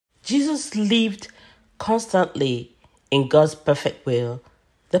Jesus lived constantly in God's perfect will.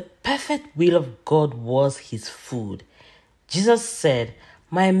 The perfect will of God was his food. Jesus said,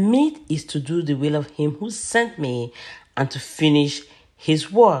 "My meat is to do the will of him who sent me and to finish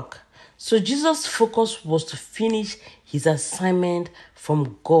his work." So Jesus' focus was to finish his assignment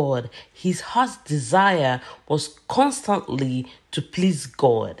from God. His heart's desire was constantly to please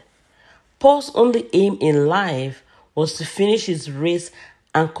God. Paul's only aim in life was to finish his race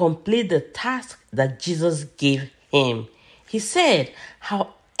and complete the task that Jesus gave him. He said,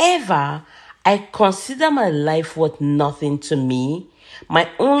 "However, I consider my life worth nothing to me. My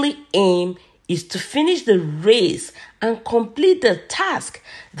only aim is to finish the race and complete the task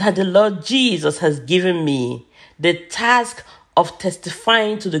that the Lord Jesus has given me, the task of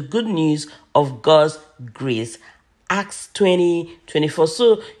testifying to the good news of God's grace." Acts 20:24.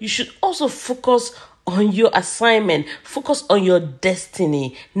 So you should also focus on your assignment, focus on your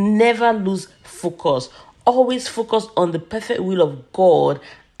destiny. Never lose focus. Always focus on the perfect will of God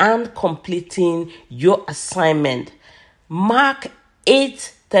and completing your assignment. Mark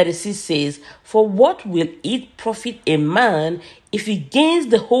 8:36 says, "For what will it profit a man if he gains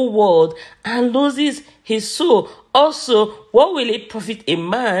the whole world and loses his soul? Also, what will it profit a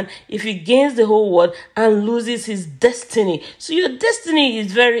man if he gains the whole world and loses his destiny?" So your destiny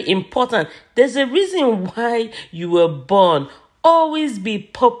is very important. There's a reason why you were born. Always be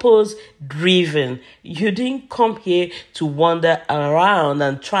purpose driven. You didn't come here to wander around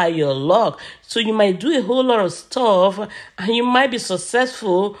and try your luck. So you might do a whole lot of stuff and you might be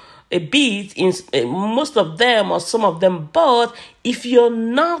successful a bit in most of them or some of them. But if you're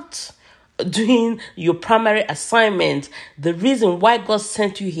not doing your primary assignment, the reason why God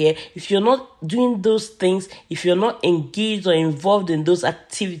sent you here, if you're not doing those things, if you're not engaged or involved in those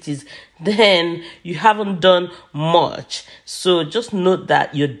activities, then you haven't done much. So just note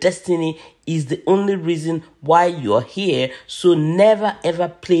that your destiny is the only reason why you're here. So never ever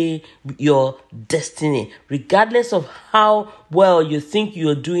play your destiny, regardless of how well you think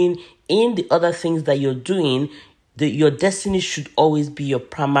you're doing in the other things that you're doing. Your destiny should always be your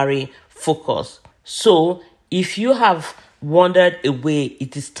primary focus. So if you have wandered away,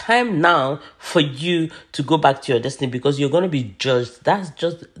 it is time now for you to go back to your destiny, because you're going to be judged. That's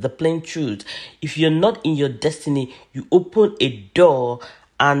just the plain truth. If you're not in your destiny, you open a door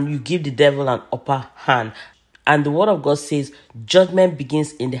and you give the devil an upper hand. And the word of God says judgment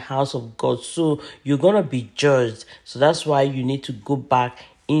begins in the house of God. So you're going to be judged. So that's why you need to go back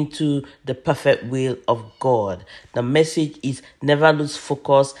into the perfect will of God. The message is never lose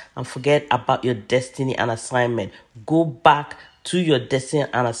focus and forget about your destiny and assignment. Go back to your destiny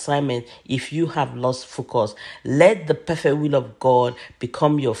and assignment if you have lost focus. Let the perfect will of God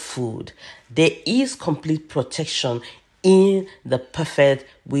become your food. There is complete protection in the perfect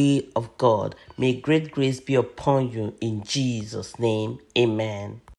will of God. May great grace be upon you in Jesus' name. Amen.